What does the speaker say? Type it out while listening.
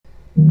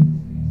Panda,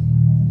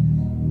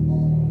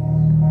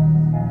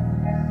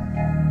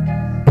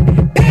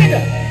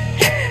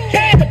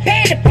 panda,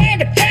 panda,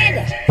 panda,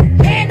 panda,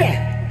 panda.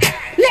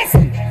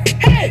 Listen,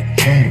 hey,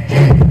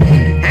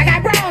 I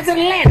got bros in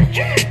Atlanta,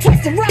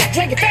 twisted rock,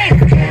 drinking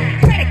Fanta,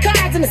 credit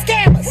cards and the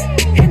scammers,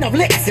 and no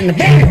licks in the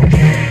band.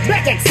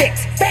 Blackjack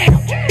 6, bam,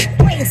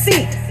 wait and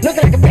see,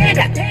 looking like a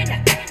panda.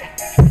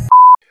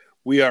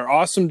 We are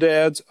awesome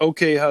dads,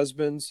 okay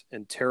husbands,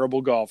 and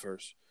terrible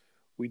golfers.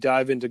 We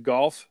dive into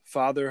golf,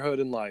 fatherhood,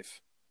 and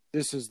life.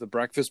 This is the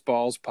Breakfast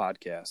Balls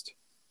Podcast.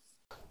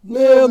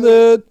 Nailed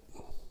it.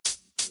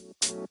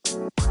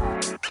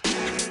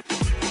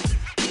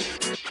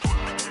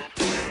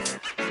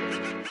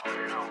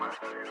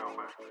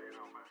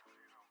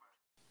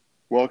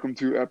 Welcome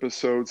to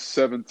episode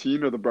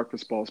 17 of the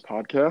Breakfast Balls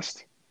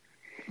Podcast.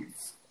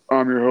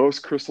 I'm your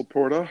host, Crystal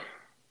Porta.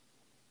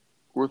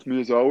 With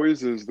me, as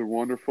always, is the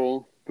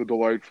wonderful, the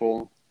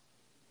delightful,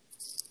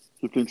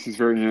 he thinks he's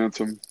very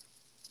handsome,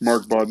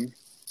 Mark Budden.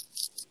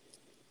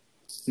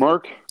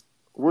 Mark,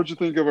 what'd you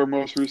think of our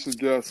most recent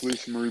guest,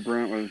 Lisa Marie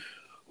Brantley?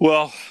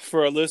 Well,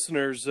 for our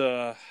listeners,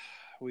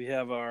 we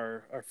have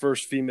our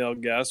first female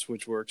guest,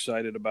 which we're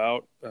excited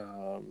about.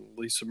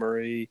 Lisa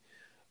Marie,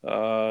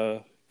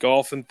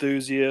 golf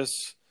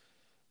enthusiast,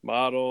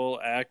 model,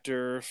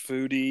 actor,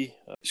 foodie.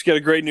 She's got a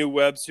great new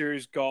web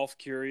series, Golf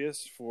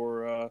Curious,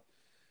 for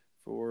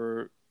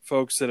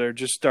folks that are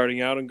just starting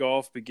out in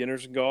golf,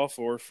 beginners in golf,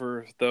 or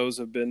for those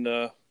who have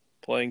been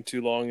playing too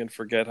long and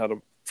forget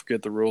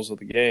the rules of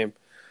the game.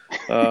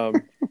 But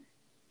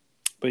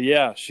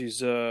yeah, she's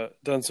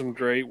done some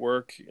great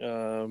work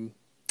in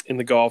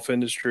the golf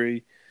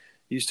industry.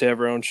 Used to have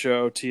her own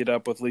show, Tee It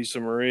Up with Lisa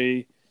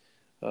Marie.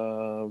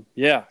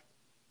 Yeah,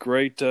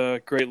 great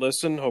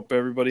listen. Hope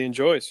everybody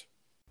enjoys.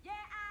 Yeah,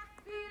 I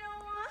be the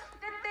one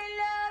that they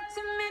love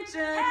to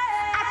mention.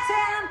 I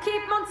tell them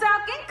keep on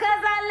talking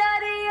 'cause I love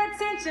the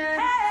attention.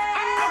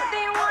 And if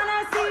they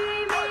wanna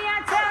see me,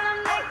 I tell them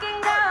they can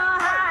go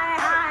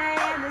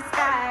high in the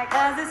sky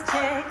 'cause this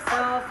chick's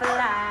so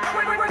fly.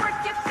 Work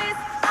your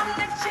fist, I'm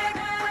the chick.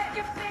 Work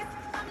your fist,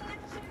 I'm the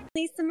chick.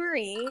 Lisa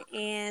Marie,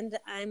 and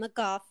I'm a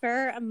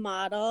golfer, a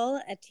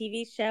model, a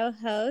TV show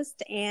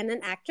host, and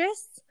an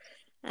actress.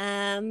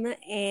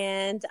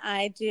 And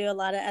I do a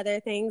lot of other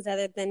things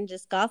other than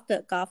just golf,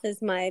 but golf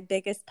is my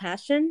biggest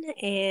passion.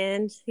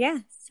 And yeah,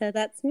 so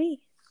that's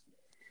me.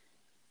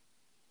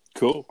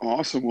 Cool.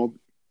 Awesome. Well,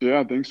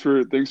 yeah, thanks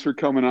for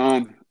coming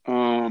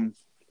on.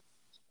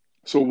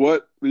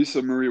 So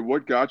Lisa Marie,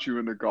 what got you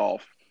into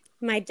golf?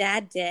 My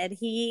dad did.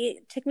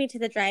 He took me to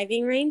the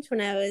driving range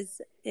when I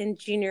was in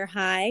junior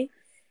high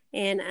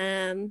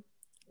and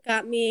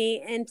got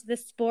me into the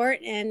sport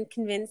and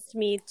convinced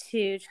me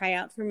to try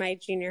out for my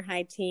junior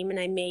high team, and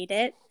I made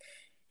it.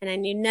 And I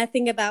knew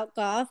nothing about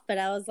golf, but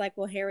I was like,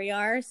 well, here we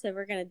are, so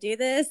we're going to do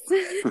this.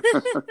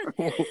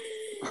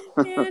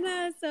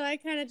 And so I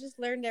kind of just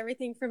learned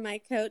everything from my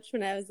coach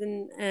when I was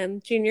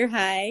in junior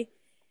high.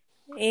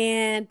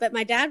 But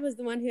my dad was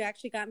the one who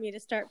actually got me to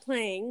start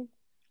playing.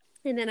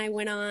 And then I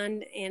went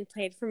on and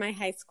played for my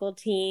high school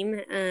team,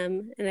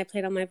 and I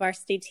played on my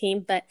varsity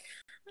team. But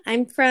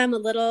I'm from a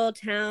little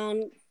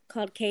town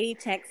called Katy,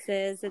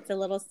 Texas. It's a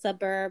little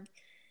suburb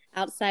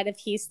outside of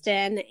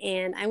Houston,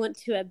 and I went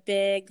to a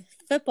big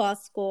football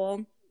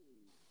school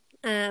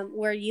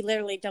where you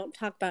literally don't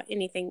talk about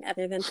anything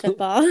other than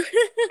football.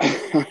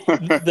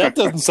 That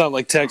doesn't sound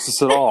like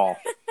Texas at all.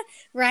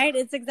 Right?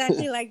 It's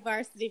exactly like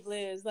Varsity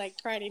Blues, like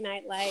Friday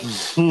Night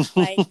Lights.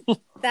 Like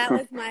that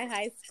was my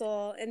high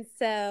school. And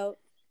so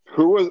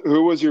Who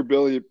was your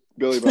Billy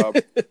Bob?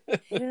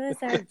 who was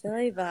our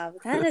Billy Bob?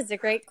 That is a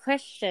great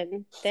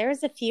question.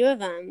 There's a few of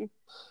them.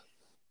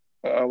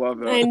 I love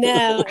that. I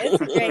know.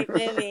 It's a great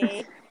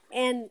movie.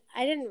 And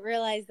I didn't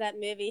realize that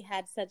movie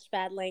had such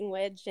bad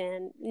language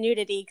and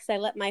nudity because I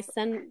let my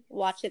son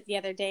watch it the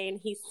other day and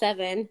he's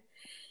 7.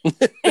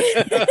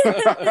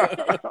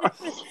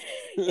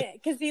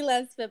 Because he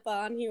loves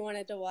football and he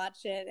wanted to watch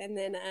it. And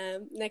then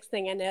next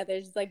thing I know,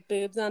 there's like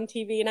boobs on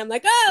TV and I'm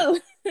like, oh,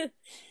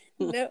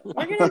 no,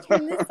 we're going to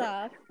turn this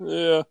off.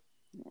 Yeah.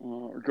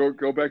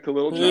 Go back to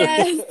Little John.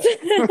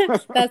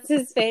 Yes. That's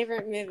his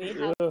favorite movie.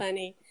 How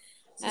funny.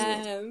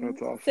 That's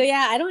awesome. So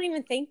yeah, I don't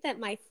even think that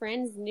my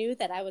friends knew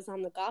that I was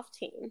on the golf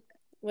team,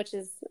 which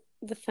is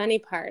the funny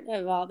part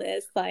of all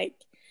this. Like,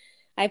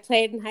 I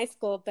played in high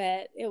school,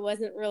 but it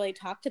wasn't really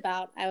talked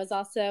about. I was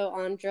also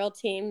on drill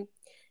team,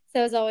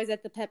 so I was always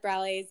at the pep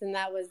rallies, and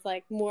that was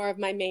like more of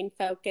my main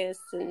focus,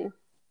 and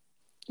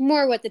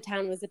more what the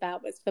town was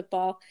about was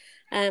football.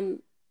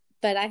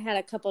 But I had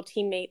a couple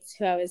teammates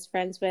who I was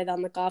friends with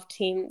on the golf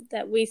team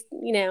that we,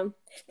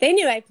 they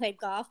knew I played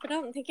golf, but I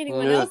don't think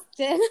anyone else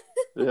did.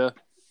 Yeah.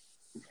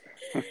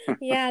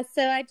 Yeah,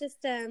 so I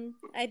just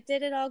I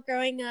did it all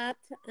growing up.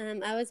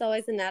 I was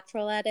always a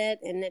natural at it,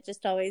 and it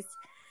just always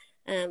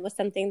was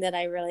something that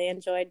I really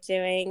enjoyed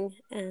doing.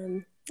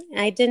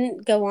 I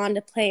didn't go on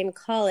to play in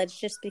college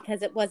just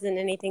because it wasn't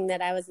anything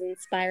that I was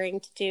inspiring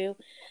to do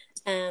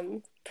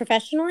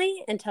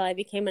professionally until I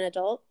became an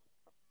adult.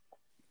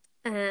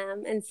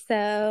 And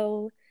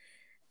so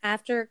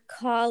after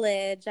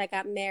college, I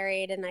got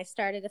married and I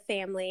started a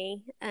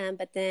family.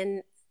 But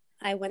then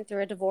I went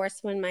through a divorce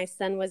when my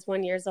son was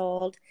 1 year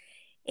old.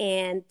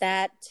 And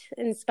that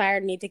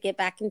inspired me to get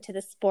back into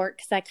the sport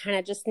because I kind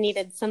of just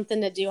needed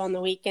something to do on the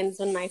weekends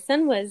when my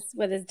son was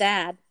with his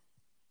dad.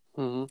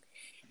 Mm-hmm.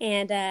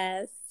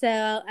 And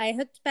so I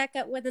hooked back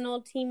up with an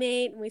old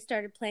teammate and we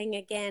started playing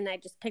again. I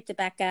just picked it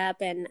back up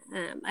and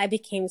I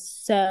became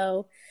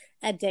so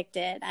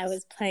addicted. I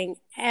was playing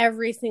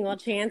every single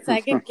chance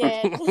I could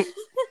get.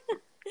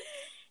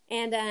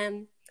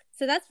 And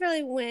so that's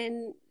really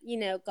when,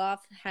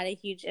 golf had a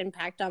huge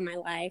impact on my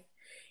life.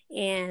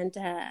 And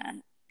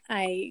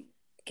I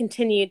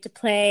continued to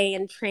play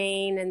and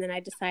train. And then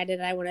I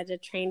decided I wanted to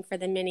train for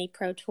the mini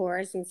pro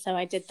tours. And so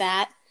I did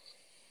that.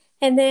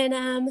 And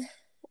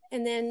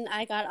then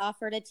I got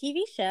offered a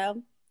TV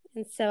show.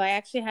 And so I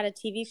actually had a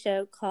TV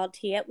show called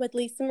Tee Up with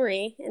Lisa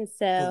Marie. And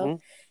so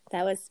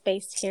that was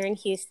based here in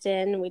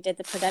Houston. We did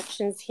the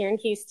productions here in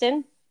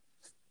Houston.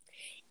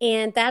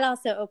 And that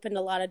also opened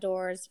a lot of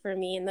doors for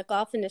me in the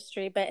golf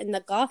industry. But in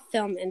the golf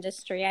film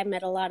industry, I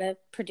met a lot of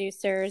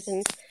producers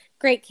and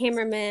great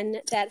cameramen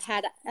that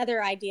had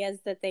other ideas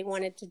that they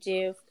wanted to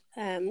do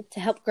to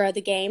help grow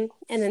the game.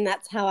 And then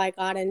that's how I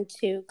got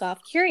into Golf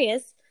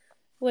Curious,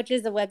 which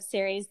is a web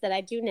series that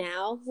I do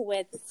now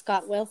with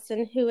Scott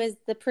Wilson, who is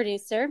the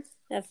producer.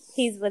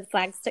 He's with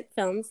Flagstick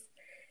Films.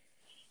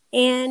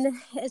 And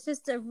it's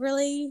just a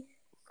really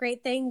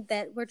great thing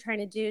that we're trying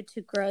to do to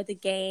grow the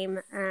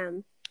game.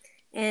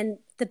 And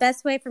the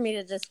best way for me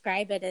to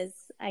describe it is,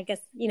 I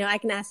guess, I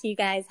can ask you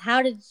guys,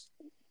 how did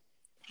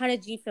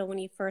you feel when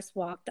you first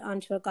walked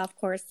onto a golf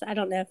course? I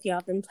don't know if you all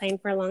have been playing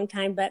for a long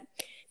time, but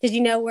did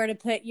you know where to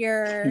put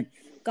your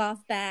golf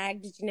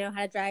bag? Did you know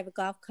how to drive a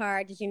golf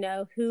cart? Did you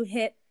know who's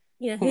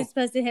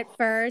supposed to hit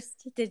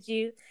first?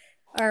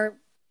 Or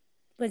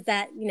was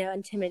that,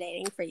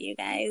 intimidating for you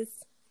guys?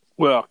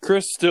 Well,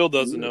 Chris still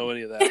doesn't know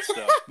any of that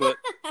stuff, but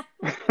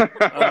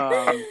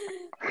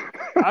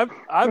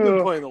I've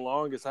been playing the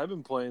longest. I've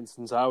been playing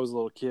since I was a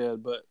little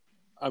kid, but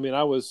I mean,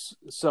 I was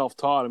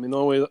self-taught. I mean, the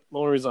only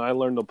reason I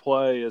learned to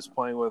play is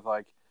playing with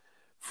like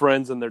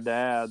friends and their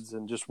dads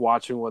and just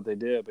watching what they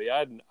did. But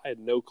yeah, I had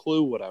no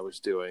clue what I was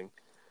doing.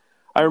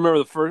 I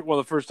remember one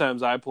of the first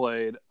times I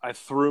played, I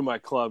threw my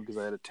club because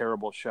I had a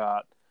terrible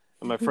shot.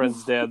 And my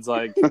friend's dad's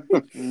like,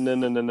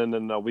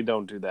 no, we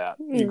don't do that.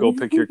 You go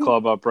pick your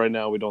club up right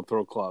now. We don't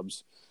throw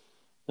clubs.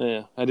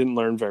 Yeah, I didn't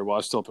learn very well.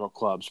 I still throw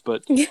clubs,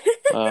 but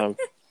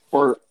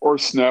or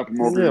snap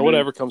them over. Yeah,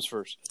 whatever comes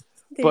first.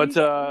 But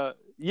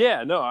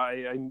yeah, no,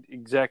 I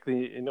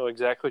know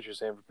exactly what you're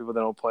saying. For people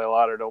that don't play a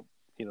lot or don't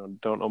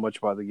know much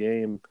about the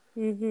game,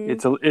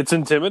 it's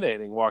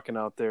intimidating walking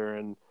out there,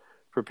 and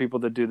for people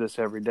that do this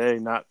every day,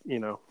 not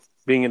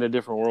being in a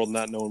different world,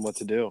 not knowing what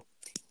to do.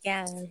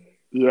 Yeah.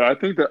 Yeah, I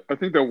think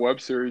that web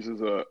series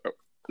is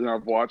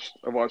I've watched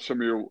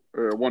some of your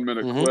 1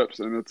 minute clips,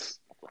 and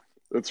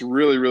it's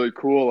really, really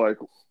cool. Like,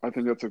 I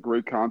think that's a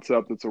great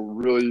concept. It's a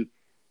really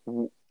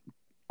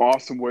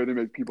awesome way to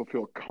make people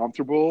feel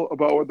comfortable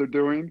about what they're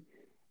doing.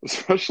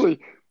 Especially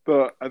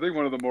I think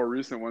one of the more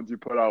recent ones you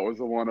put out was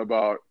the one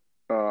about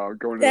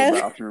going to the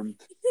bathroom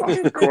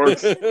on the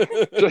course.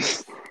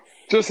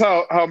 Just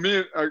how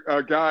me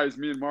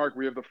and Mark,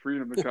 we have the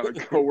freedom to kind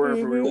of go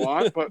wherever we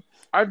want. But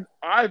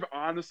I've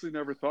honestly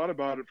never thought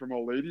about it from a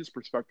lady's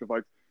perspective.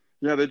 Like,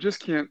 yeah, they just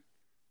can't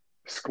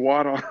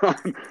squat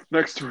on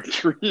next to a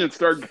tree and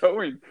start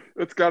going.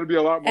 It's got to be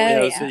a lot more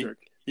realistic.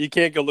 You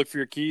can't go look for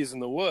your keys in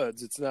the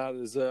woods. It's not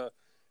as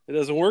it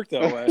doesn't work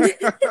that way.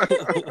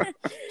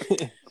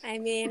 I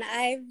mean,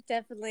 I've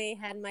definitely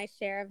had my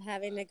share of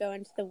having to go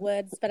into the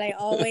woods, but I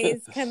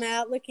always come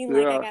out looking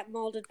like I got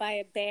molded by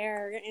a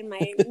bear, and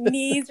my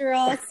knees are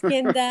all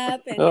skinned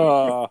up, and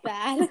it's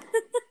bad.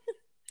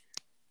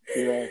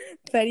 Yeah.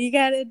 But you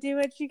got to do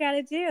what you got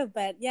to do.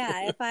 But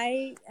yeah, if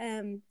I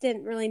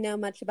didn't really know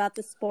much about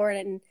the sport,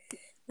 and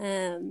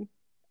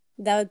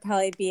that would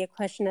probably be a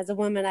question as a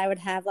woman I would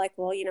have, like,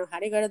 well, how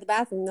do you go to the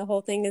bathroom? The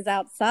whole thing is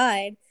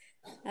outside.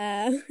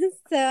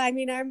 So, I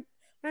mean, our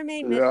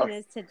main mission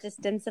is to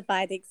just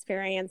densify the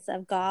experience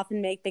of golf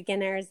and make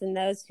beginners and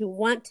those who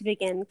want to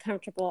begin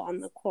comfortable on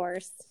the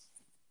course.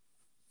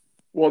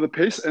 Well, the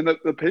pace and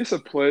the pace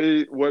of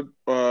play, what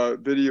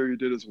video you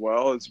did as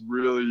well, is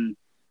really,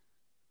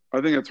 I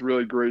think it's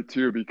really great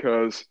too,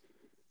 because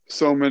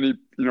so many,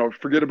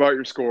 forget about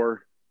your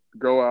score,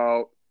 go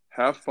out,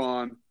 have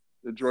fun,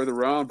 enjoy the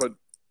round, but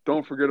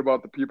don't forget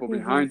about the people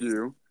behind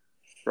you,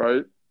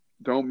 right?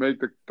 Don't make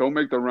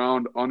the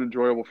round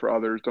unenjoyable for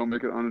others. Don't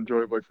make it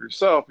unenjoyable for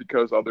yourself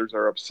because others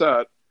are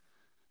upset.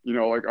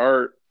 Like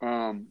our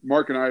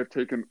Mark and I have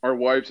taken, our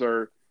wives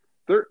they're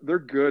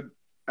good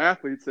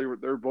athletes.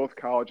 They're both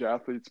college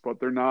athletes,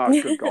 but they're not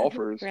good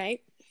golfers.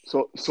 Right.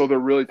 So they're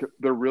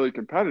really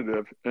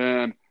competitive,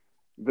 and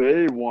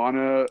they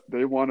wanna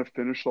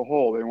finish the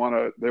hole. They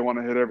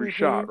wanna hit every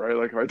shot, right?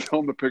 Like if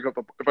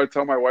I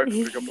tell my wife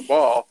to pick up the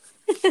ball,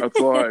 that's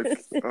like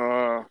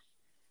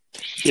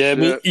Yeah,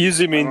 Shit.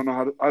 usually I means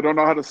don't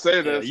know how to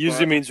say this.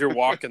 usually but- means you're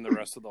walking the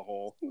rest of the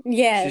hole.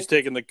 Yes. She's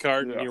taking the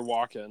cart and Yeah. you're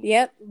walking.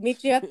 Yep.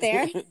 Meet you up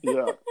there.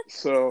 Yeah.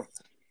 So,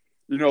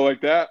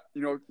 like that,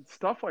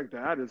 stuff like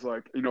that is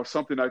like,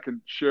 something I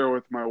can share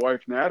with my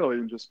wife, Natalie,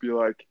 and just be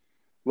like,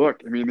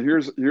 look, I mean,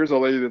 here's a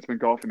lady that's been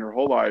golfing her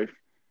whole life.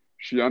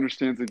 She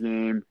understands the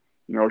game.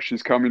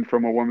 She's coming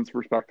from a woman's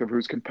perspective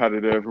who's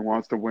competitive, who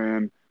wants to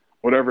win,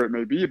 whatever it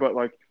may be. But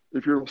like,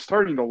 if you're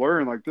starting to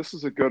learn, like, this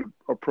is a good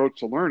approach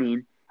to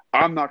learning.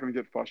 I'm not going to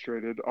get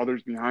frustrated.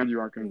 Others behind you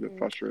aren't going to get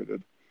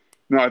frustrated.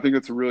 No, I think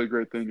it's a really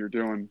great thing you're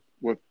doing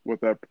with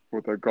that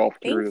Golf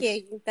Curious.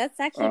 Thank you. That's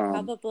actually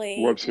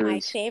probably web my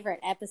series. favorite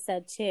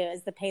episode too,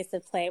 is the Pace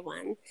of Play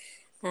one.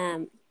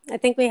 I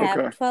think we have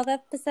Okay. 12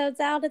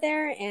 episodes out of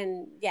there,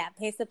 and yeah,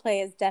 Pace of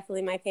Play is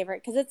definitely my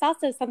favorite because it's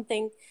also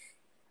something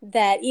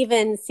that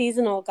even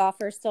seasonal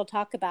golfers still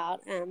talk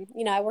about.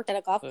 I worked at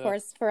a golf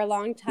course for a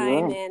long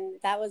time, and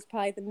that was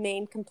probably the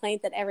main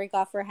complaint that every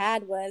golfer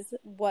had was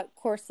what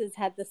courses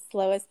had the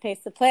slowest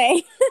pace of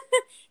play.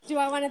 Do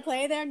I want to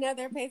play there? No,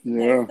 their pace of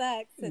play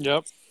sucks. And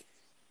Yep.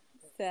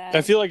 so,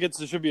 I feel like it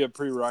should be a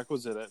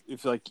prerequisite.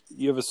 If like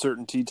you have a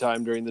certain tee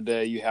time during the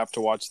day, you have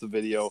to watch the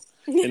video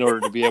in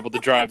order to be able to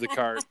drive the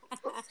cart.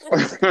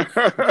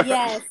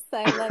 yes,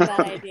 I love that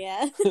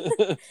idea.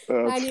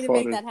 I need to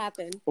make that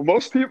happen. Well,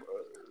 most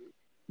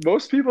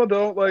people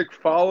don't like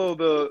follow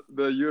the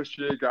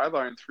USGA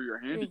guidelines for your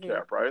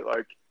handicap, right?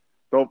 Like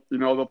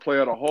they'll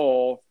play at a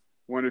hole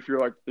when if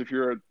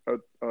you're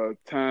a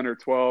 10 or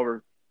 12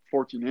 or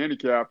 14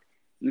 handicap,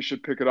 you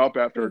should pick it up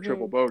after a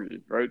triple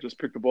bogey, right? Just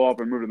pick the ball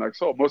up and move to the next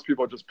hole. Most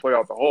people just play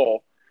out the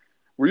hole.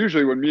 We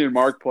usually, when me and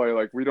Mark play,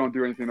 like we don't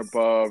do anything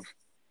above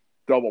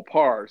double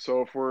par.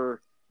 So if we're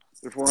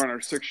on our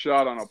sixth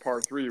shot on a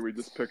par 3, we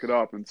just pick it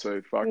up and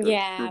say, fuck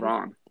it, move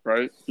on,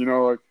 right?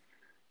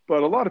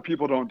 But a lot of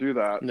people don't do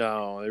that.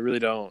 No, they really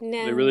don't.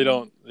 No. They really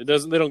don't. They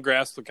don't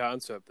grasp the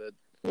concept that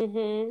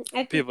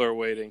Mm-hmm. people are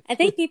waiting. I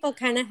think people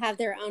kind of have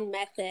their own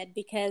method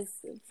because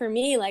for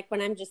me, like when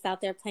I'm just out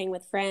there playing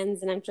with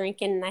friends and I'm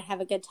drinking and I have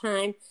a good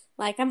time,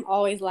 like I'm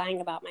always lying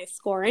about my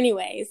score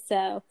anyway.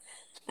 So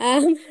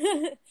I'm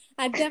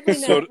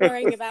definitely not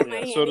worrying about my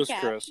handicap. So does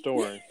Chris. Don't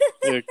worry.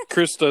 Yeah,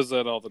 Chris does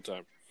that all the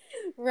time.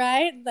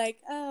 Right? Like,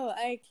 oh,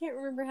 I can't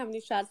remember how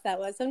many shots that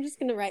was. So I'm just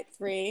going to write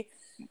 3.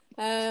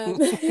 I'm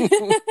just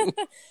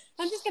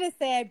going to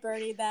say I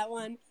birdied that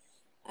one.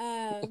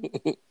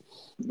 That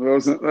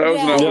was an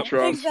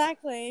albatross.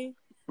 Exactly.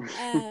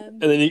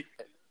 And then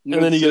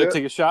you get to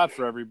take a shot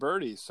for every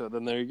birdie. So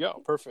then there you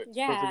go. Perfect.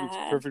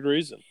 Yeah. Perfect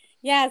reason.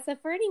 Yeah. So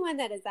for anyone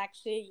that is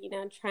actually,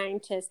 trying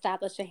to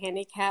establish a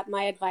handicap,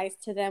 my advice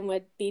to them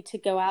would be to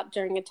go out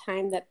during a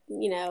time that,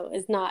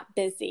 is not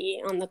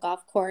busy on the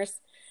golf course.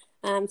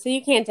 So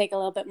you can take a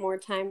little bit more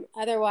time.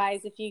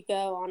 Otherwise, if you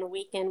go on a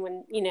weekend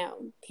when,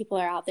 people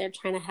are out there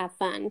trying to have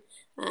fun,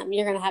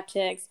 you're going to have to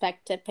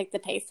expect to pick the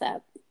pace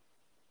up.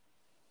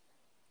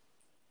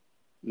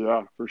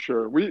 Yeah, for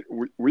sure. We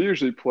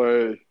usually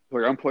play,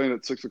 like I'm playing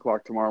at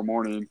 6:00 tomorrow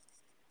morning,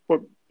 but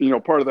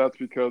part of that's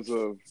because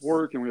of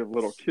work and we have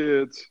little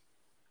kids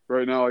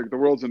right now. Like the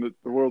world's in a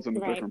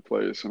different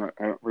place, and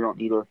we don't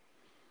need to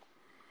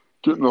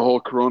get in the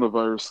whole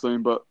coronavirus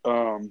thing. But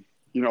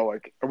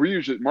like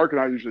Mark and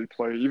I usually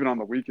play even on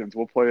the weekends.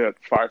 We'll play at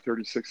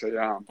 5:30, 6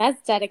 a.m.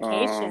 That's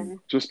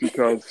dedication. Just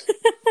because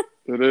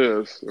it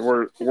is.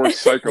 We're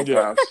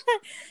psychopaths.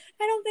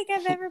 I don't think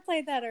I've ever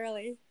played that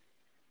early.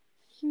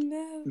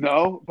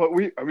 No, but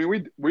we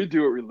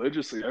do it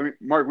religiously. I mean,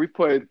 Mark, we've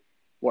played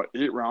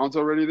 8 rounds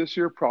already this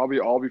year, probably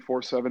all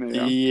before 7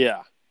 a.m.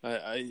 Yeah,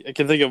 I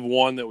can think of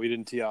one that we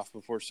didn't tee off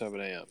before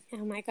 7 a.m.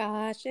 Oh my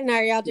gosh! And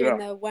are y'all doing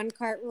the one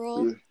cart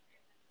rule? Yeah.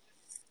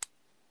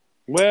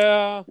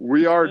 Well,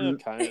 we are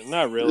kind of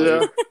not really.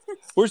 Yeah.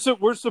 We're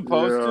supposed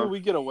to.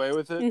 We get away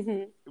with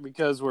it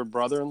because we're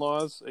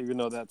brother-in-laws, even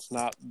though that's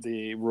not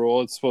the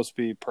rule. It's supposed to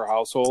be per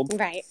household.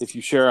 Right. If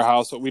you share a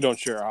household, we don't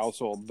share a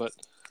household, but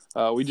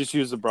we just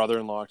use the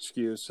brother-in-law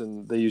excuse,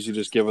 and they usually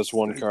just give us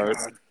one cart.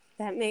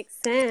 That makes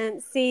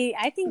sense. See,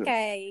 I think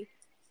I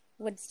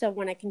would still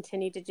want to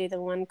continue to do the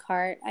one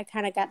cart. I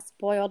kind of got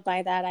spoiled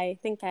by that. I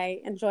think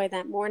I enjoy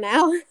that more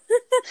now.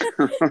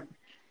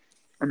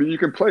 I mean, you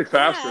can play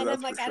faster. Yeah, and that's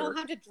I'm like, for I sure. don't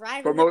have to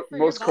drive. But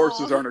most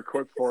courses aren't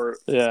equipped for it.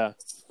 Yeah.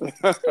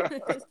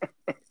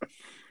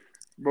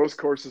 Most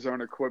courses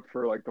aren't equipped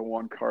for like the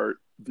one cart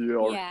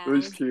deal, Yeah. at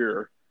least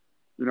here.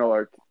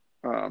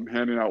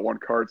 Handing out one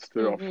carts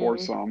to a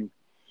foursome.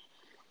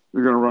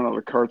 You're going to run out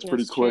of carts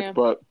pretty quick. True.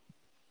 But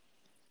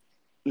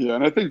yeah,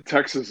 and I think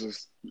I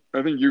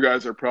think you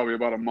guys are probably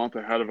about a month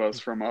ahead of us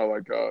from a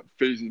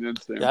phasing in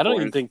standpoint. Yeah, I don't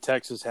even think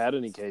Texas had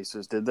any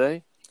cases, did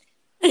they?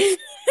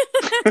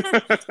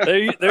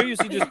 They're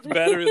usually just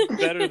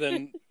better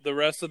than the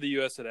rest of the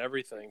U.S. at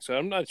everything. So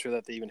I'm not sure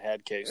that they even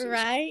had cases.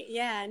 Right?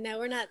 Yeah. No,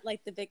 we're not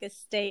like the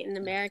biggest state in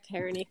America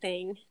or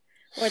anything,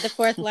 or the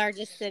 4th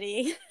largest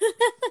city.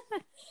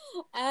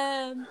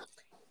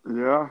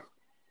 Yeah.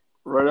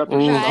 Right after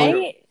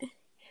right?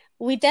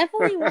 We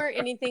definitely weren't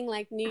anything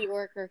like New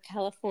York or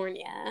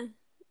California.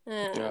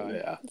 Oh,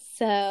 yeah.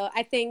 So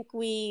I think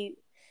we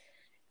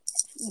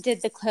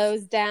did the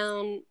close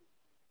down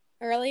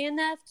early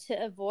enough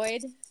to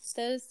avoid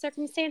those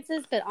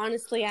circumstances. But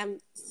honestly, I'm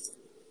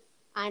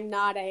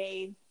not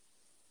a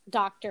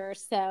doctor,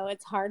 so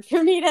it's hard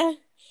for me to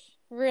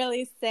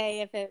really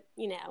say if it,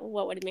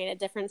 what would have made a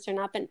difference or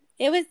not. But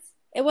it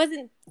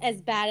wasn't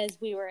as bad as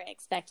we were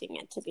expecting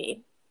it to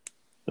be.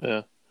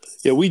 Yeah.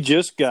 Yeah, we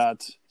just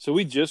got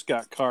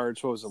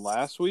cards. What was it,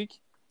 last week?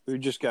 We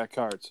just got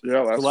cards. Yeah,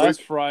 last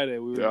week. Friday,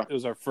 Yeah. It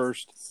was our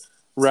first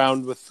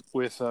round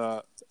with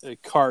a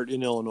cart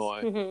in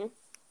Illinois. Mm-hmm.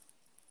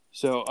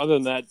 So other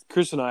than that,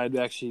 Chris and I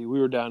we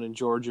were down in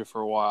Georgia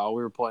for a while.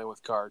 We were playing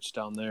with carts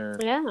down there.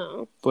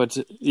 Yeah. But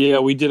yeah,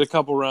 we did a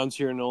couple rounds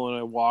here in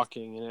Illinois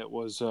walking, and it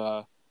was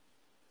I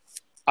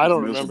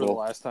don't remember the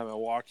last time I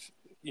walked.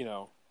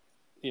 What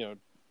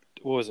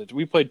was it?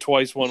 We played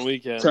twice one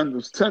weekend. It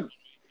was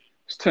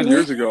 10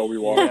 years ago we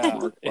walked.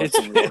 Yeah.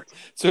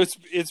 So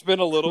it's been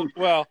a little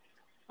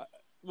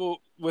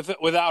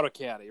without a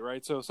caddy,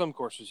 right? So some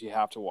courses you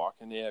have to walk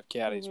and they have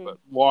caddies, but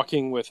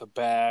walking with a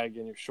bag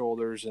in your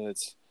shoulders and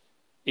it's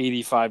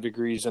 85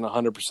 degrees and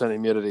 100%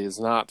 humidity is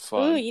not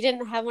fun. Ooh, you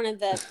didn't have one of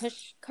the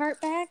push cart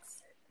bags?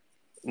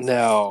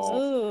 No.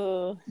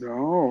 Ooh.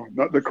 No,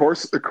 the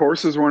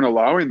courses weren't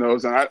allowing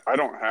those, and I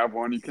don't have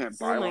one. You can't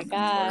buy one. Oh my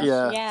gosh!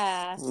 Yeah.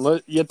 Yeah.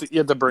 You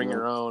have to bring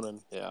your own, and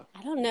yeah.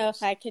 I don't know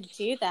if I could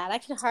do that. I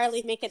could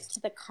hardly make it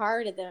to the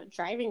car to the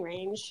driving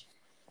range.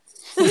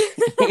 But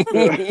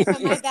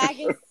my bag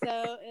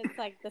it's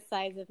like the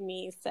size of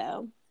me,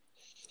 so.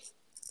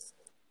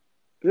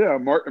 Yeah,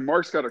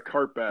 Mark's got a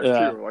cart bag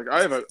too. Like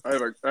I have an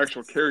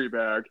actual carry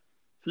bag.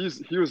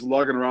 He was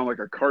lugging around like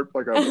a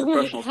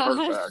professional cart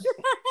bag.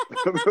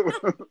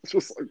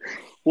 Just like,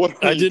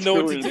 what? I didn't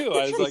know what to do.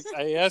 I was like,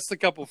 I asked a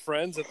couple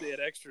friends if they had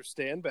extra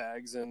stand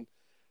bags, and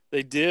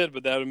they did,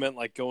 but that would meant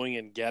like going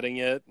and getting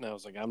it, and I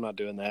was like, I'm not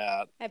doing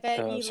that. I bet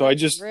you so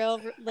real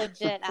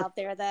legit out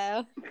there,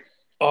 though.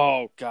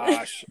 Oh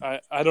gosh,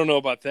 I don't know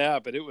about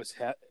that, but it was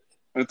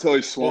until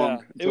he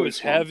swung. Yeah, it was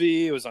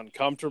heavy. It was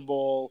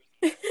uncomfortable.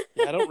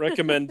 I don't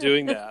recommend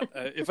doing that.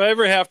 If I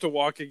ever have to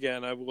walk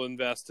again, I will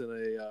invest in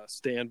a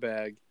stand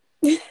bag.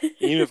 Even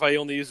if I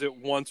only use it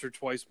once or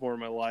twice more in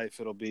my life,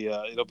 it'll be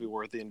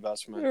worth the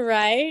investment.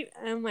 Right?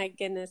 Oh my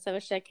goodness! I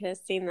wish I could have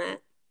seen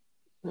that.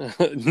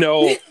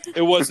 No,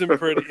 it wasn't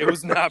pretty. It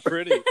was not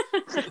pretty.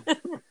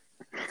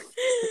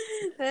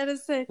 That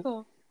is so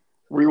cool.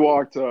 We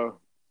walked.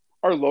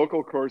 Our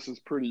local course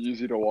is pretty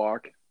easy to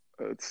walk.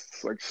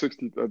 It's like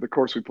 60. The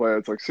course we play,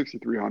 it's like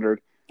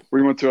 6,300.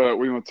 We went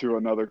to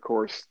another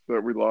course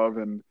that we love,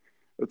 and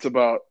it's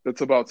about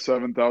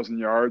 7,000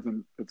 yards,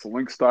 and it's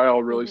link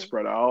style, really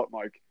spread out.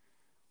 Like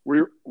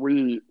we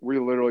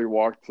literally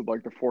walked to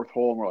like the fourth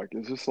hole, and we're like,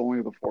 is this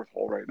only the fourth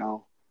hole right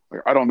now?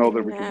 Like I don't know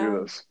that we can do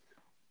this.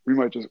 We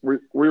might just we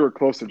were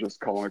close to just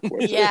calling it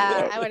quits.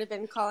 Yeah, I would have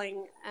been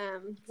calling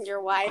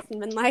your wife and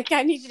been like,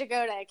 I need you to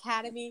go to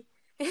Academy.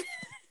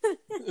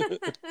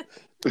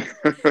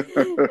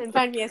 And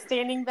find me a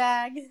standing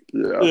bag.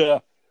 Yeah.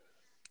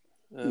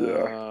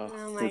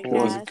 Oh my gosh.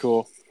 Wasn't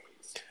cool.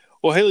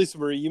 Well, hey, Lisa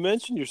Marie, you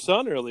mentioned your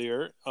son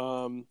earlier.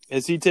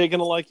 Has he taken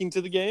a liking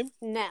to the game?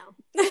 No.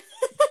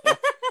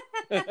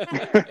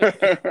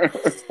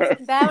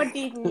 That would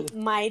be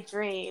my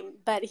dream,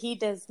 but he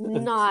does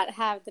not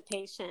have the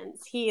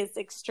patience. He is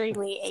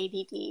extremely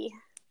ADD.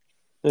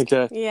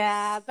 Okay.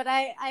 Yeah, but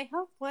I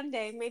hope one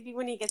day, maybe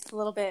when he gets a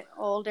little bit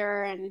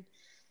older and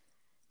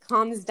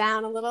calms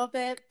down a little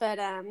bit, but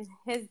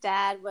his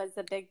dad was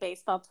a big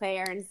baseball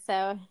player, and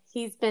so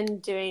he's been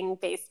doing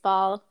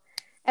baseball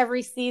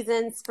every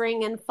season,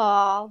 spring and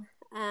fall.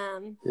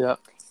 Yeah.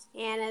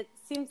 And it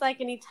seems like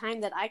any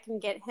time that I can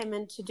get him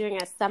into doing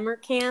a summer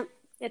camp,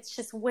 it's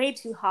just way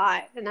too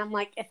hot. And I'm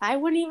like, if I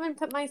wouldn't even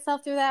put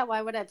myself through that,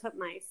 why would I put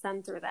my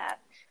son through that?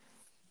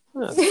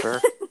 That's fair.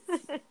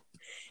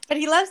 But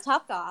he loves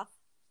Topgolf.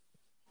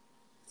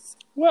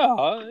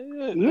 Well,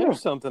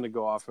 there's something to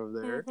go off of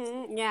there.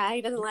 Mm-hmm. Yeah,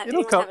 he doesn't let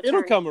it'll come. Have a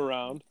it'll turn. come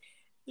around.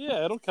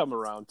 Yeah, it'll come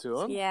around to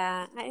him.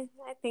 Yeah, I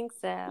think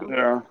so.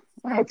 Yeah,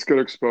 that's good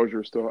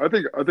exposure still. I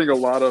think I think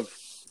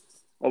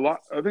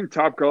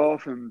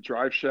Topgolf and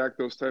Drive Shack,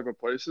 those type of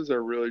places,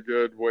 are really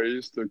good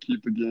ways to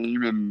keep the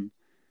game and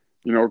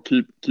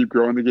keep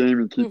growing the game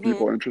and keep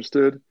people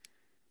interested.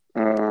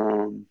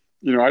 I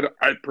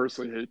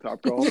personally hate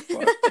Topgolf,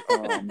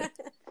 but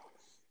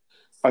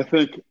I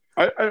think.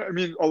 I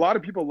mean, a lot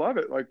of people love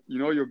it. Like,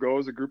 you'll go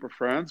as a group of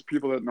friends,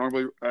 people that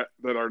normally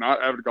that are not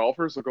avid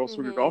golfers, will go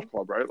swing a golf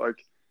club, right?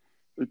 Like,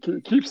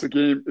 it keeps the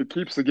game. It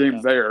keeps the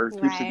game there.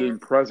 It keeps the game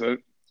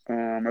present.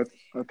 I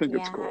think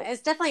it's cool.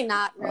 It's definitely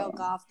not real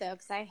golf though,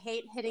 because I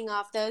hate hitting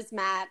off those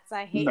mats.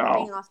 I hate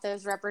hitting off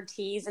those rubber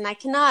tees, and I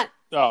cannot.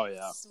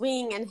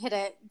 Swing and hit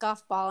a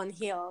golf ball in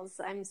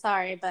heels. I'm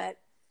sorry, but.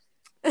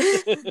 Yeah,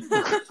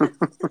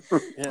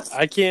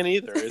 I can't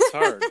either. It's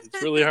hard.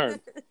 It's really hard.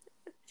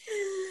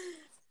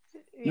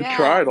 You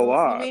tried a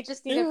lot. You may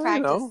just need to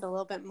practice a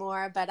little bit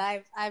more, but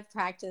I've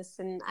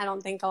practiced, and I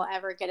don't think I'll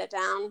ever get it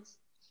down.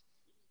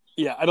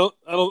 Yeah, I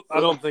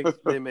don't think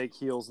they make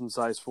heels in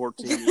size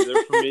 14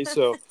 either for me.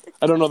 So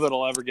I don't know that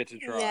I'll ever get to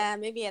try. Yeah,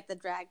 maybe at the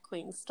drag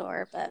queen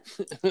store, but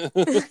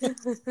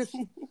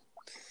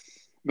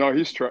No,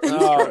 he's tried. He's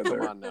Oh, tried come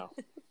there. on now.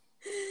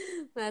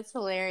 that's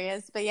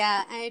hilarious. But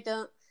yeah, I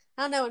don't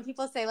know. When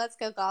people say let's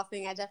go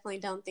golfing, I definitely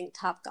don't think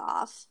Top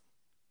Golf.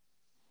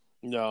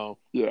 No.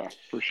 Yeah,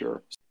 for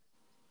sure.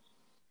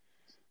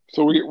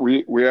 So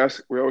we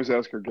always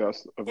ask our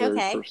guests a very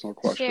Okay, personal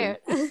question.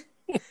 shoot.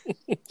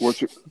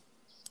 What's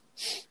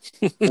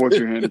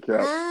your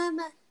handicap?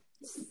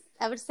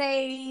 I would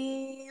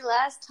say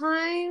last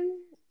time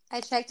I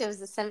checked, it was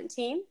a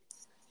 17.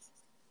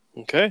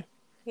 Okay.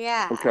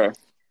 Yeah. Okay.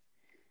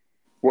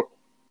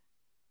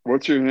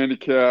 What's your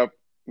handicap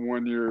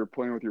when you're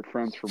playing with your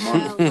friends for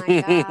money? Oh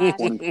my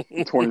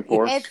gosh.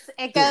 24.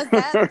 It goes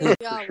up. For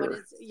Y'all, sure. what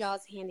is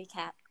y'all's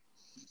handicap?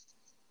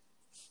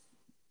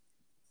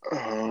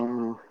 Well, I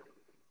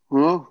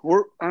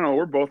don't know.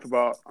 We're both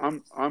about.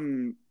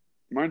 Mine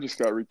just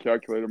got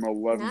recalculated. I'm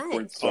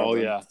 11.7. Oh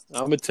yeah,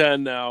 I'm a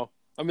 10 now.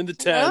 I'm in the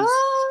 10s.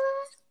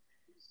 Oh,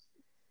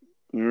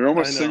 You're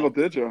almost I know. single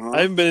digit, huh?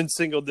 I haven't been in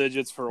single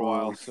digits for a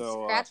while,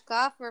 so scratch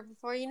golfer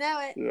before you know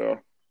it. Yeah.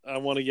 I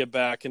want to get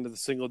back into the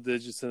single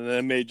digits, and then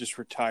I may just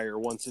retire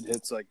once it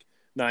hits like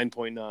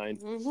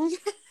 9.9. Mhm.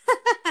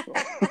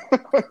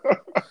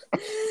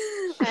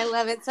 I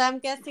love it. So I'm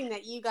guessing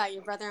that you got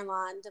your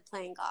brother-in-law into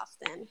playing golf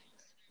then.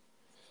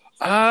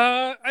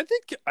 I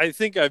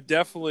think I've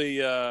definitely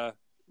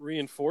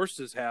reinforced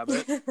his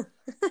habit.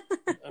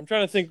 I'm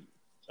trying to think.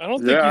 I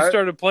don't think you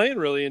started playing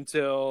really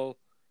until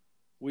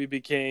we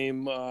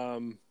became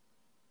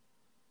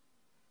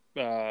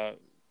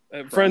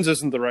friends.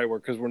 Isn't the right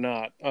word because we're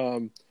not. Yeah,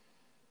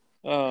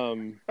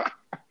 I'm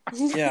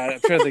trying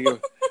to think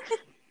of.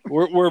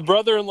 We're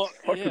brother-in-law.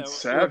 Fucking Yeah,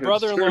 savage, we're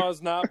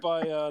brother-in-laws not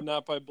by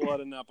blood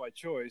and not by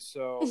choice.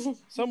 So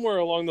somewhere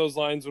along those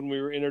lines, when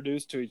we were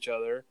introduced to each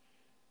other,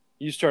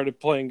 you started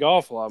playing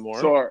golf a lot more.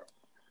 So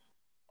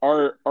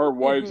our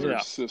wives Mhm. are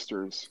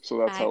sisters, so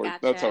that's I how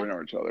gotcha. we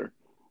know each other.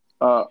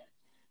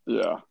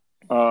 Yeah.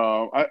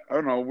 I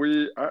don't know.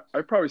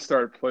 I probably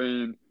started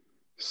playing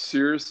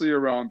seriously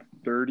around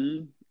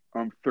 30.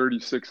 I'm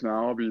 36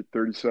 now. I'll be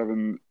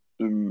 37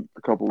 in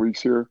a couple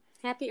weeks here.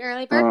 Happy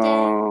early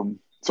birthday.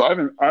 So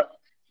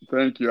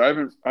thank you. I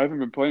haven't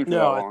been playing for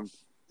that long.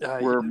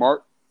 Where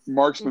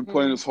Mark's been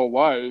playing his whole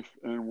life,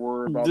 and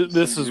we're about.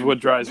 This is what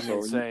drives me so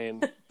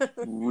insane.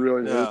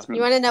 Really hurts me.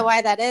 You want to know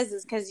why that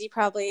is because you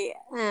probably,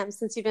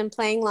 since you've been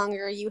playing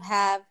longer, you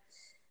have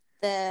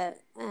the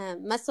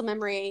muscle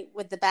memory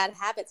with the bad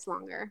habits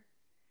longer.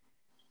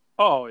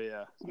 Oh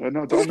yeah.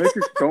 No, don't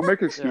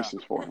make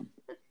excuses for him.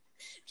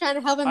 Trying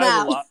to help him I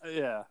have out.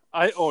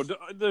 a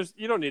lot,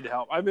 you don't need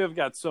help. I mean, I've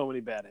got so many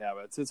bad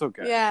habits. It's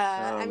okay.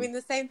 Yeah, I mean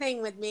the same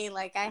thing with me.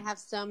 Like I have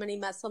so many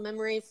muscle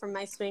memory from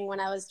my swing when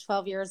I was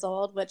 12 years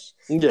old, which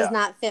does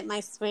not fit my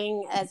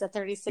swing as a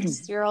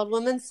 36-year-old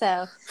woman.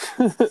 So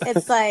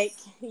it's like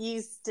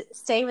you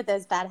stay with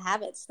those bad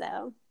habits,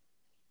 though.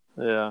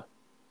 Yeah,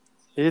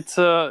 it's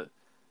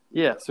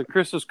yeah. So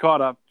Chris was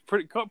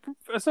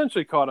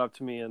essentially caught up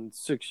to me in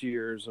 6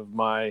 years of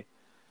my.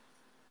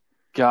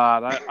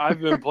 God, I've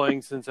been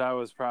playing since I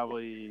was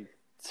probably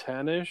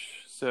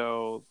 10-ish,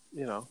 so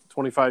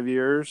 25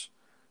 years.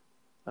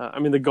 I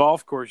mean, the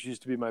golf course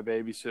used to be my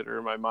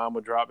babysitter. My mom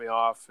would drop me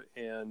off,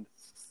 and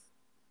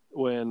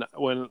when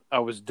I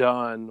was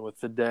done with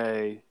the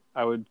day,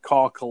 I would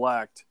call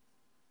collect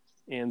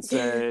and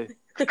say,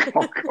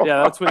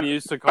 "Yeah, that's when you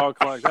used to call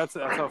collect." That's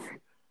how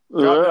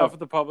drop me off at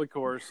the public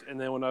course, and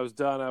then when I was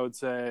done, I would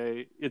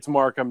say, "It's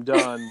Mark, I'm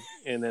done,"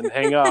 and then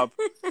hang up.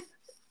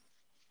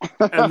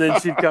 And then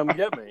she'd come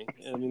get me.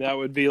 I mean, that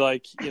would be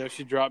like,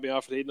 she'd drop me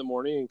off at 8 a.m.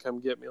 and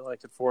come get me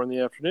like at 4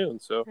 p.m.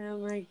 So, oh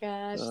my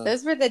gosh,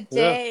 those were the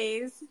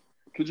days.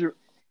 Could you?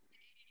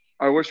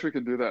 I wish we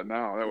could do that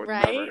now. That would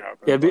never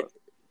happen. Yeah,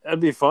 that'd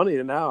be funny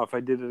now if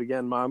I did it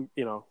again. Mom,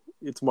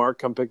 it's Mark,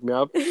 come pick me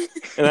up. And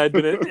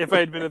if I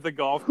had been at the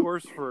golf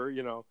course for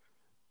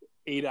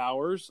 8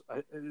 hours,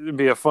 it'd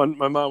be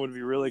my mom would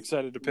be really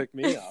excited to pick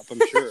me up. I'm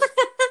sure.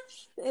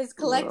 Is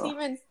collect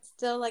even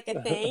still like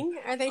a thing?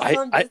 Are they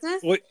still in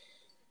business?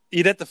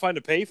 You'd have to find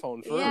a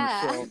payphone first.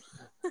 Yeah. So.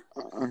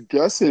 I'm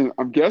guessing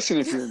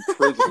if you're in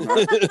prison,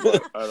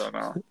 but I don't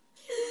know.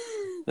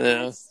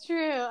 Yeah. That's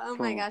true. Oh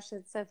my gosh,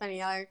 that's so funny.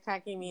 Y'all are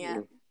cracking me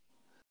up.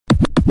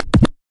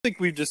 I think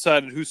we've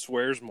decided who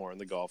swears more on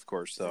the golf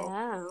course, though.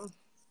 Oh.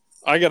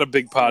 I got a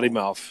big potty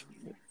mouth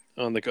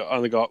on the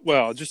golf.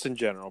 Well, just in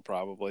general,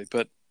 probably,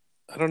 but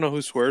I don't know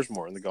who swears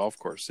more on the golf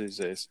course these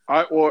days.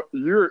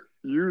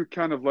 You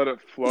kind of let it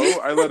flow.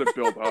 I let it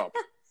build up.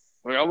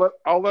 Like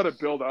I'll let it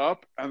build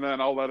up, and then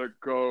I'll let it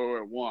go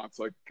at once,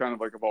 like kind of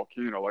like a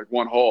volcano. Like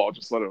one hole, I'll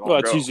just let it all go. Well,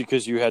 it's usually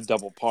because you had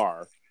double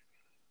par.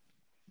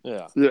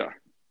 Yeah. Yeah,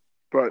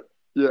 but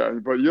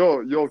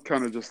you'll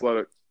kind of just let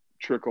it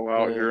trickle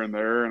out here and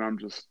there, and I'm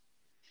just.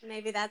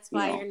 Maybe that's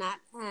why you're not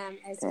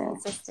as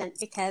consistent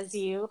because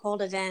you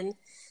hold it in.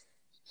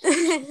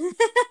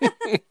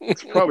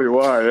 It's probably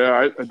why.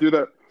 Yeah, I do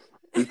that.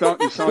 You sound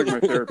like my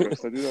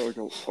therapist. I do that with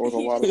a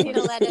You lot just of need to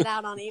things. let it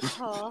out on each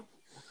hole.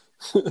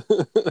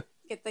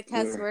 Get the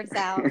cuss words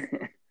out.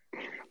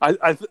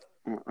 I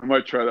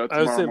might try that I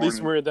would tomorrow say,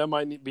 Lisa morning. Marie, that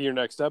might be your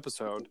next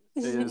episode.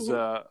 Is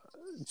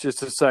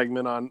just a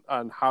segment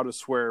on how to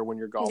swear when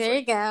you're golfing. There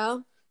you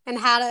go. And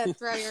how to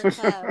throw your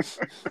club.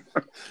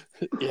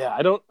 Yeah,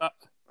 I don't.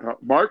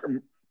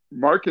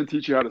 Mark can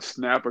teach you how to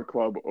snap a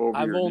club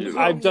over your knee. though.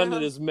 I've done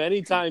it as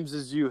many times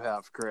as you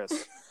have,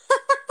 Chris.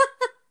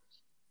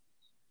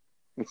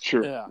 That's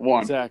true. Yeah,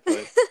 One.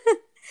 exactly.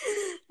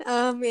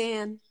 Oh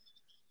man.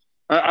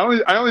 I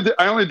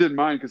only did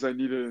mine because I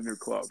needed a new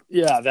club.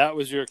 Yeah, that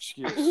was your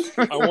excuse.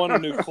 I want a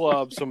new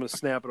club, so I'm going to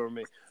snap it over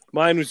me.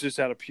 Mine was just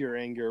out of pure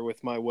anger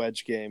with my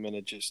wedge game, and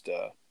it just,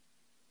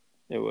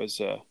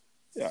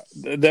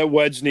 that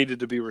wedge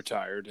needed to be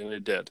retired, and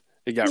it did.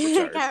 It got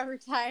retired. It got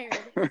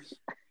retired.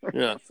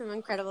 Yeah. Some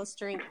incredible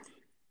strength.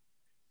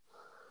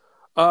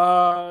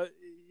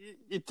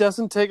 It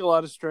doesn't take a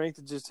lot of strength.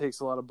 It just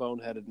takes a lot of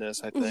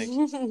boneheadedness, I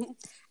think.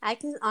 I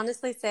can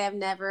honestly say I've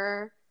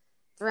never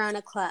thrown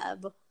a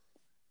club.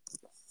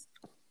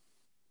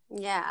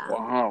 Yeah.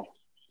 Wow.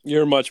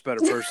 You're a much better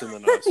person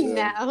than us.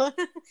 No.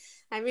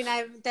 I mean,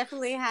 I've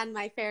definitely had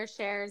my fair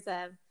shares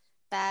of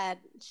bad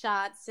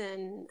shots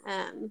and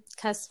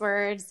cuss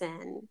words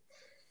and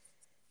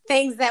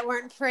things that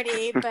weren't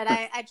pretty, but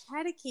I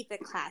try to keep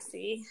it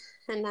classy.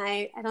 And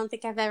I don't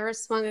think I've ever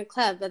swung a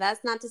club, but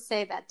that's not to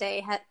say that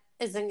day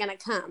isn't going to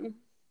come.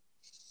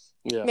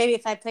 Yeah. Maybe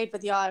if I played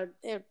with y'all,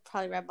 it would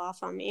probably rub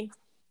off on me.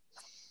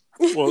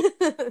 Well,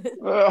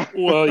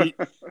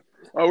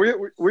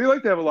 we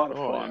like to have a lot of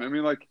Oh, fun. yeah. I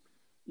mean, like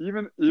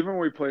even when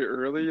we play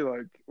early,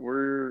 like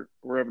we're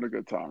having a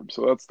good time.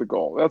 So that's the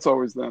goal. That's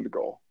always the end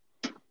goal.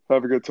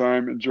 Have a good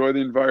time. Enjoy the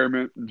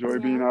environment. Enjoy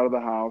being out of the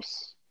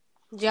house.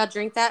 Did y'all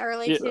drink that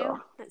early too?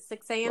 At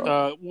 6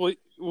 a.m.?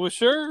 Well,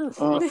 sure.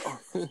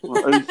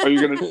 Are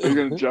you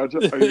gonna judge?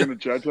 Are you gonna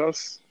judge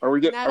us? Are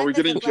we Not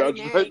getting if it's a Bloody judged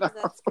Mary, right now?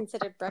 'cause that's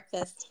considered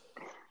breakfast.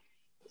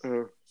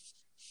 Yeah.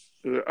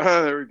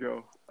 There we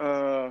go.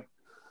 I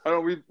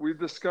don't. We've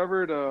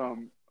discovered a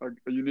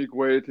unique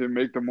way to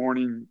make the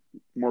morning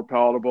more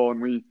palatable,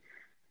 and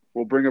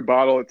we'll bring a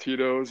bottle of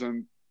Tito's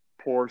and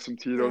pour some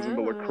Tito's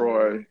into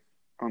LaCroix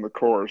on the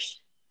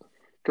course,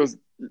 because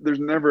there's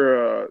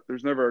never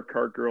a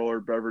cart girl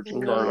or beverage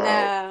cart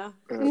out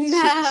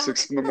at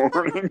 6 in the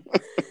morning.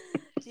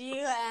 Do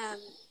you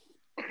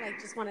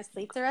just want to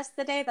sleep the rest of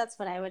the day? That's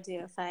what I would do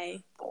if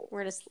I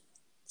were to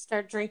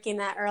start drinking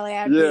that early.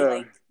 I would be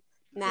like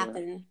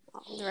napping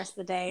the rest of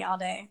the day, all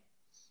day.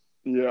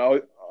 Yeah,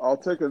 I'll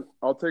take a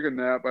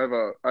nap. I have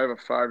a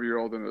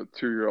 5-year-old and a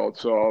 2-year-old,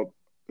 so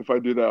if I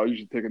do that, I'll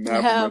usually take a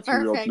nap. Oh, when my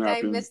 2-year-old's perfect! I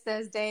napping. miss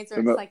those days where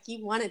it's like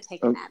you want to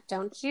take a nap,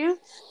 don't you?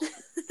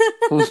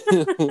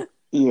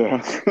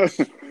 Yeah,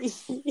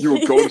 you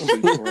will go to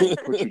sleep or I'll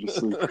put you to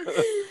sleep.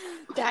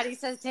 Daddy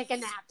says take a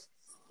nap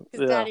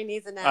because Daddy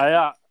needs a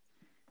nap.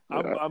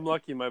 Yeah. I'm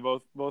lucky.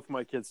 Both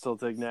my kids still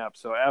take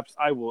naps, so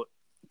I will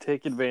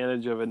take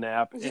advantage of a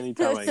nap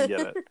anytime I can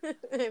get it.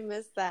 I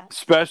miss that,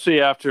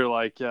 especially after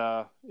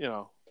a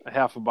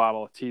half a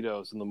bottle of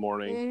Tito's in the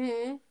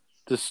morning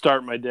to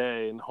start my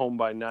day and home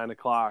by 9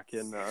 o'clock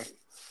and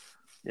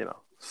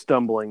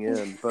stumbling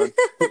in. But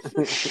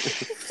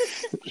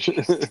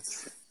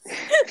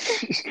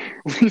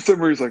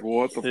somebody's like,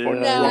 "What the fuck?" Yeah.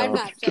 No, I'm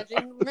not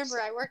judging. Remember,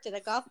 I worked at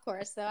a golf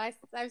course, so I've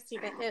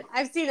seen it.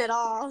 I've seen it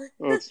all.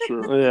 That's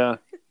true. Yeah.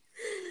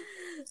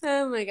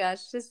 Oh my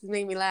gosh, this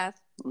made me laugh.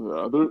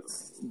 Yeah,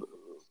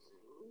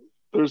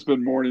 there's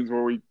been mornings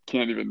where we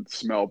can't even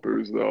smell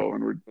booze though,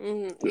 and we're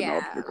getting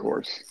out to the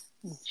course.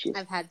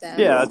 I've had that.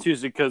 Yeah, that's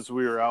usually because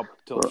we were out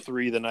till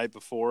 3 the night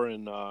before,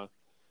 and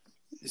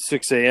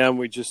 6 a.m.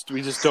 We just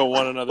don't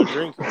want another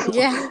drink.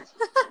 Yeah.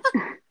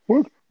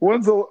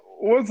 When's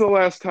the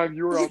last time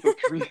you were out till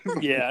 3?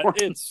 Yeah,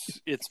 it's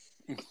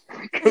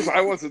because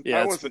I wasn't.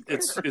 Yeah, I wasn't.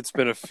 it's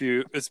been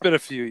a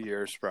few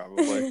years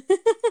probably.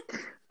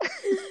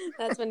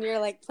 That's when you're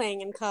like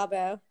playing in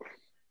Cabo.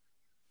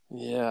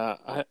 Yeah,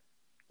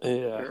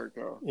 There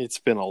we go. it's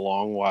been a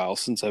long while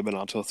since I've been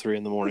out till 3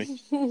 in the morning.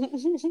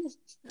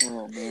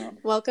 Oh man.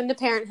 Welcome to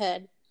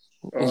parenthood.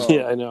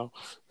 Yeah, I know.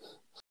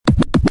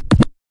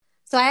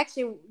 So I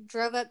actually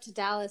drove up to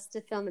Dallas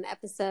to film an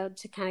episode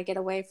to kind of get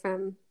away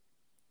from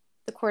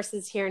the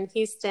courses here in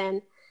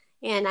Houston.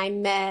 And I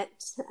met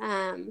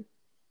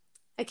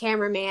a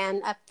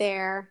cameraman up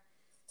there,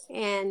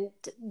 and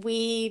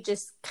we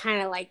just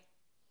kind of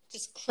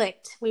just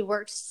clicked. We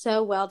worked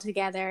so well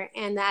together,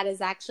 and that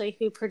is actually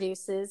who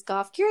produces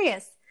Golf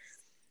Curious.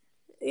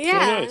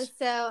 Yeah, Oh, nice.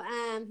 So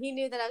he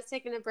knew that I was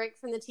taking a break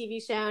from the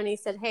TV show, and he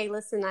said, "Hey,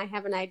 listen, I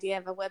have an idea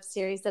of a web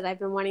series that I've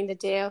been wanting to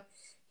do."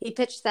 He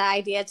pitched the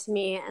idea to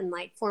me, and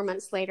 4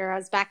 months later, I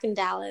was back in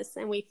Dallas,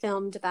 and we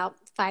filmed about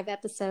 5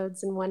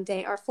 episodes in one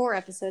day, or 4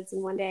 episodes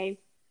in one day,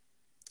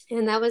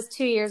 and that was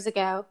 2 years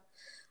ago.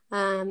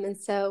 And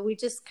so we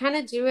just kind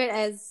of do it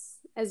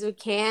as we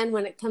can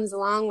when it comes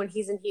along, when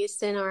he's in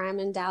Houston or I'm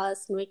in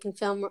Dallas, and we can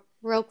film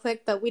real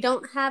quick. But we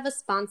don't have a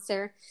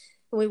sponsor,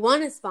 we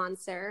want a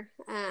sponsor.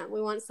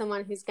 We want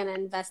someone who's going to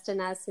invest in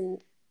us and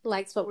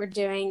likes what we're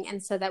doing,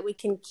 and so that we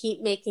can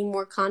keep making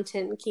more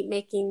content and keep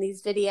making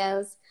these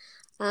videos.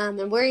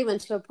 And we're even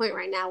to a point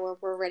right now where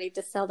we're ready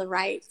to sell the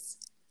rights.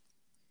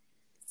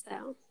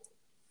 So.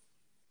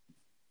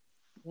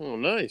 Oh,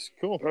 nice,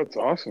 cool. That's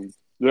awesome.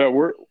 Yeah,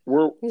 we're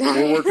working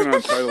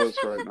on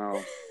Titleist right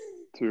now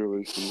too,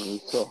 Lisa.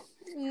 So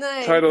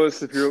Nice.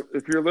 Titleist,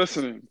 if you're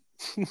listening,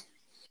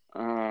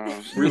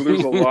 we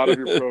lose a lot of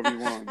your Pro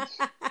V1s.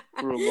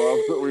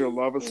 We would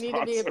love a sponsor. You need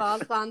to be a ball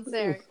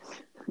sponsor.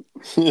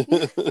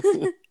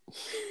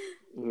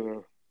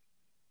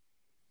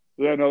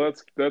 Yeah, no,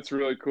 that's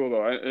really cool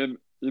though. And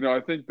I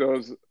think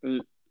those,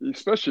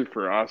 especially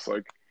for us,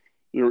 like,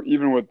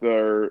 even with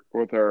our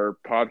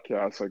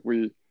podcast, like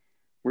we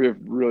have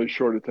really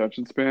short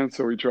attention spans,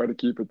 so we try to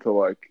keep it to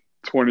like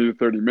 20 to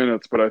 30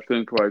 minutes. But I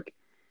think like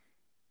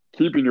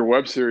keeping your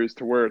web series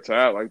to where it's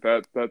at, like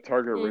that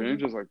target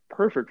range is like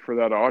perfect for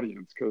that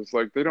audience, because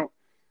like they're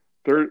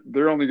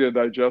only going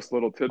to digest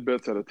little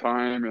tidbits at a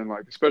time, and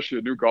like especially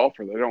a new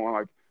golfer, they don't want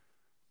like,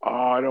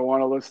 oh, I don't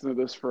want to listen to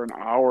this for an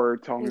hour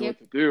telling me what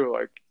to do.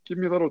 Like, give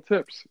me little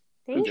tips.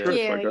 Thank you. Like,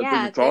 I think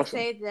it's they awesome.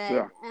 say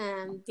that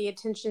the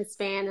attention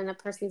span in a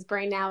person's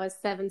brain now is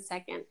 7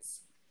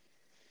 seconds.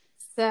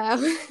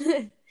 So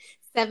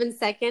 7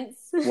 seconds.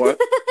 What?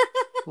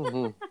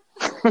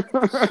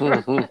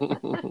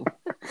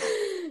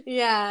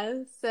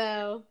 Yeah.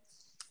 So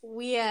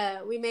we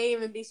may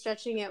even be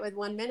stretching it with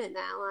 1 minute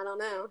now. I don't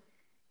know.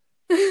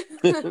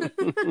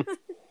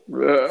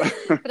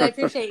 But I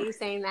appreciate you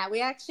saying that.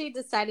 We actually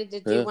decided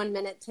to do 1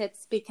 minute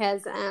tips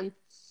because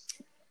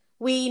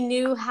we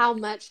knew how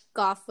much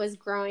golf was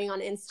growing on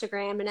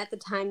Instagram, and at the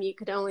time you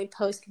could only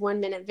post 1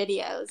 minute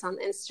videos on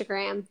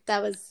Instagram.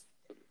 That was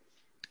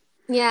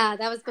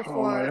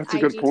before that's a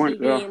good IGTV,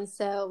 point. Yeah. and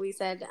so we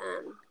said,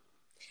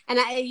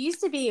 it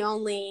used to be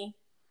only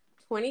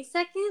 20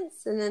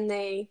 seconds, and then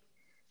they,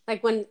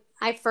 like when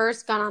I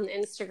first got on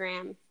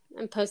Instagram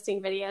and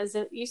posting videos,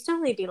 it used to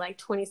only be like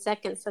 20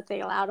 seconds that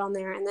they allowed on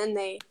there, and then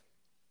they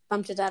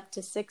bumped it up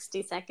to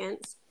 60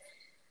 seconds.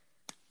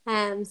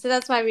 So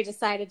that's why we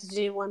decided to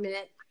do 1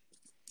 minute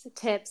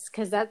tips,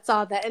 because that's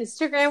all that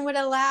Instagram would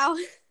allow.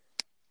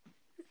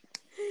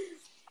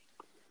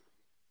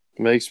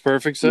 Makes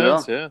perfect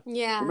sense. Yeah.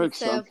 Yeah. That makes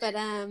sense. But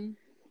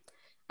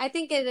I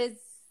think it is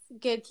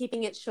good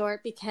keeping it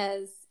short,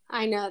 because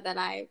I know that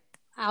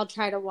I'll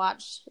try to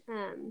watch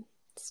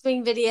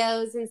swing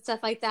videos and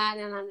stuff like that,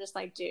 and I'm just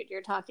like, dude,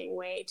 you're talking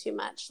way too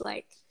much.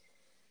 Like,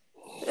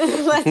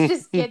 let's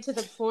just get to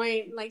the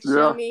point. Like,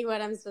 show me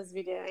what I'm supposed to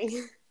be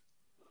doing.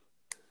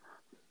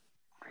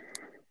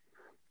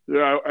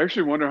 Yeah, I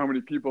actually wonder how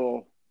many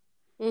people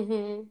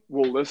will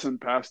listen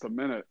past a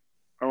minute.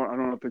 I don't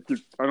know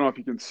if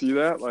you can see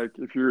that. Like,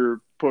 if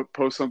you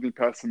post something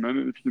past a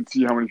minute, if you can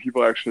see how many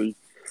people actually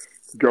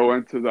go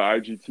into the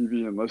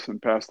IGTV and listen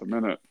past a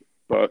minute.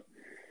 But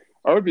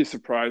I would be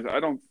surprised. I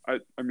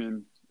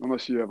mean,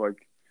 unless you have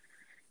like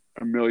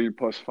 1 million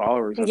plus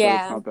followers, I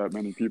bet it's not that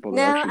many people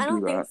that actually do that. No, I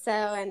don't think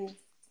so.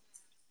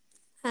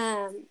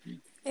 And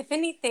if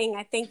anything,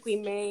 I think we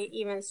may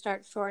even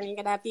start shortening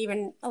it up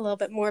even a little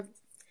bit more.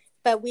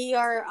 But we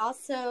are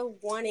also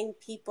wanting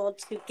people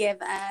to give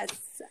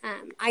us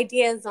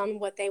ideas on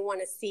what they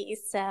want to see.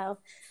 So,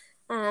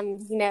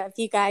 if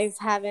you guys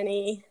have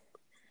any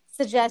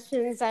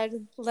suggestions,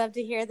 I'd love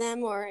to hear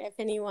them. Or if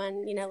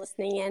anyone,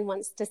 listening in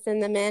wants to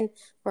send them in,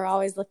 we're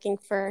always looking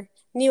for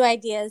new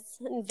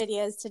ideas and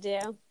videos to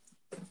do.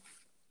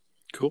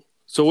 Cool.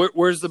 So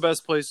where's the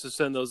best place to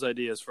send those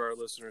ideas for our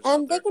listeners?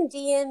 They can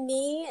DM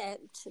me at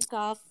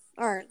Golf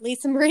or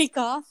Lisa Marie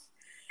Golf.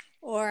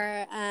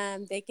 Or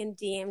they can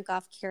DM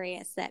Golf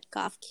Curious at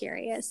Golf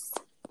Curious.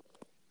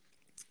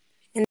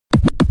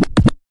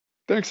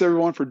 Thanks,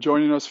 everyone, for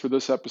joining us for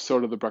this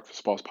episode of the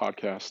Breakfast Balls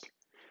podcast.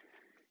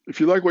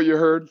 If you like what you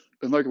heard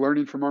and like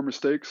learning from our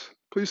mistakes,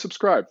 please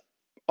subscribe.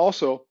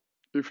 Also,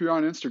 if you're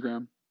on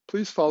Instagram,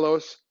 please follow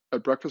us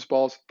at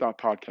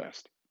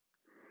breakfastballs.podcast.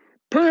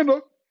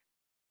 Panda!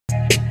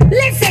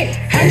 Listen,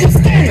 100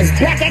 scammers,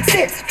 black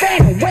X6,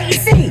 Phantom, wait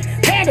and see,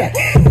 Panda,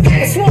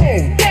 got a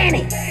swole,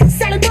 Danny,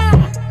 Sally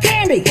Bar,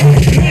 Candy,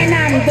 man,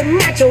 I'm the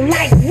macho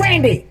like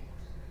Randy.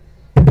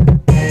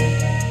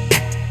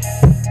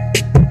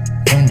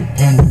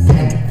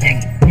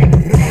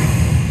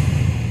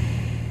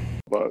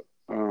 But,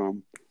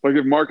 like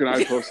if Mark and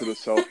I posted a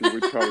selfie,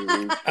 we'd probably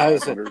lose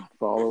 500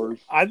 followers.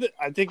 I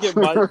think it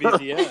might be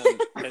the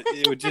end.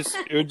 It would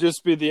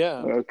just be the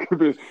end. It could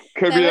be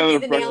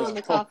the nail in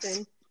the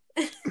coffin.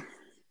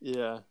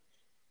 Yeah.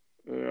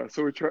 Yeah,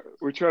 so we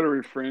try to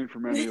refrain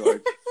from any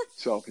like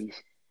selfies.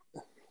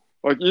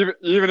 Like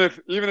even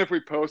if we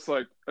post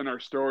like in our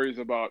stories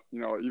about,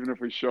 even if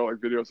we show like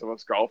videos of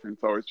us golfing,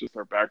 it's always just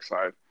our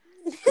backside,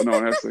 so no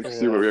one has to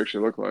see what we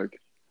actually look like.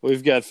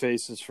 We've got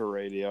faces for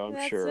radio. I'm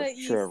That's sure. what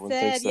you everyone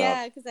said, thinks that.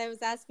 yeah. Because I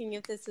was asking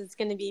if this was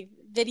going to be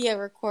video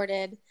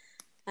recorded,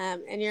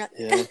 and you're.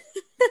 Yeah.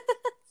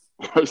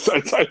 I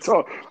said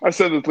to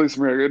Lisa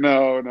Marie,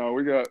 no,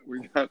 we got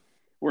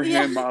We're Yeah.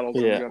 hand models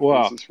and Yeah, we got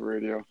wow. faces for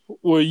radio.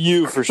 Well,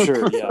 you for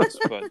sure, yes,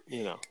 but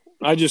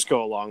I just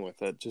go along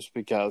with it just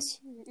because.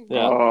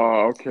 Yeah.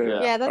 Oh, okay.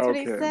 Yeah, that's what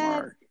he Okay, said.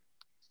 Mark.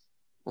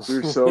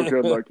 You're so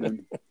good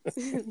looking.